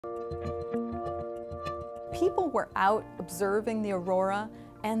People were out observing the aurora,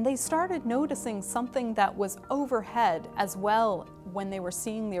 and they started noticing something that was overhead as well when they were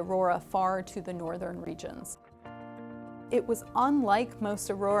seeing the aurora far to the northern regions. It was unlike most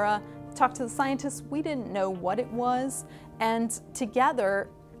aurora. Talked to the scientists, we didn't know what it was, and together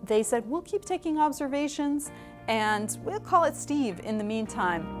they said, we'll keep taking observations and we'll call it Steve in the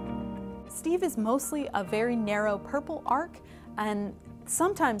meantime. Steve is mostly a very narrow purple arc, and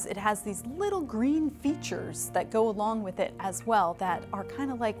sometimes it has these little green features that go along with it as well that are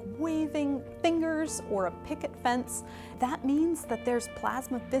kind of like waving fingers or a picket fence. That means that there's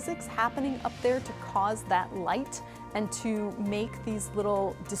plasma physics happening up there to cause that light and to make these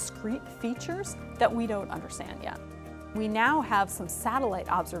little discrete features that we don't understand yet. We now have some satellite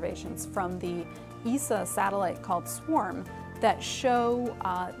observations from the ESA satellite called SWARM that show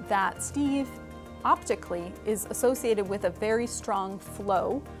that Steve optically is associated with a very strong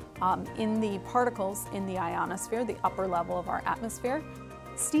flow in the particles in the ionosphere, the upper level of our atmosphere.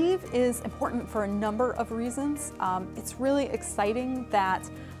 Steve is important for a number of reasons. It's really exciting that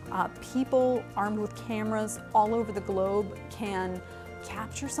people armed with cameras all over the globe can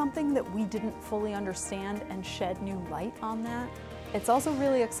capture something that we didn't fully understand and shed new light on that. It's also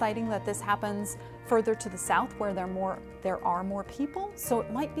really exciting that this happens further to the south where there are more people, so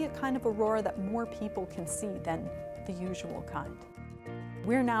it might be a kind of aurora that more people can see than the usual kind.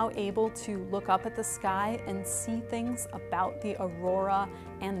 We're now able to look up at the sky and see things about the aurora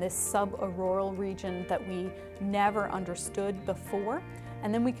and this subauroral region that we never understood before,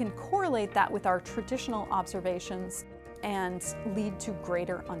 and then we can correlate that with our traditional observations and lead to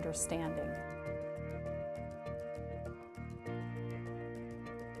greater understanding.